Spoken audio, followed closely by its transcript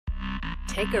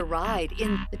Take a ride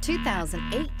in the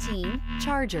 2018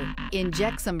 Charger.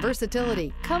 Inject some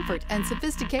versatility, comfort, and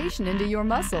sophistication into your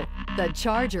muscle. The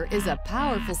Charger is a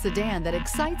powerful sedan that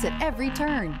excites at every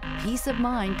turn. Peace of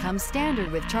mind comes standard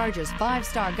with Charger's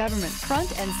 5-star government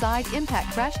front and side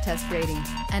impact crash test rating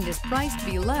and is priced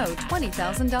below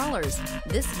 $20,000.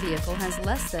 This vehicle has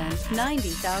less than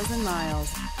 90,000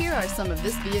 miles. Here are some of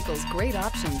this vehicle's great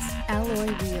options: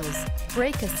 alloy wheels,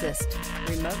 brake assist,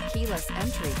 remote keyless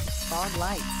entry, fog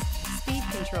lights, speed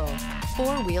control,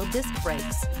 4-wheel disc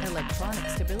brakes, electronic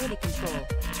stability control,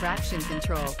 traction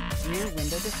control, rear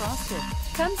window defroster.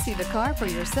 Come see the car for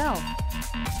yourself.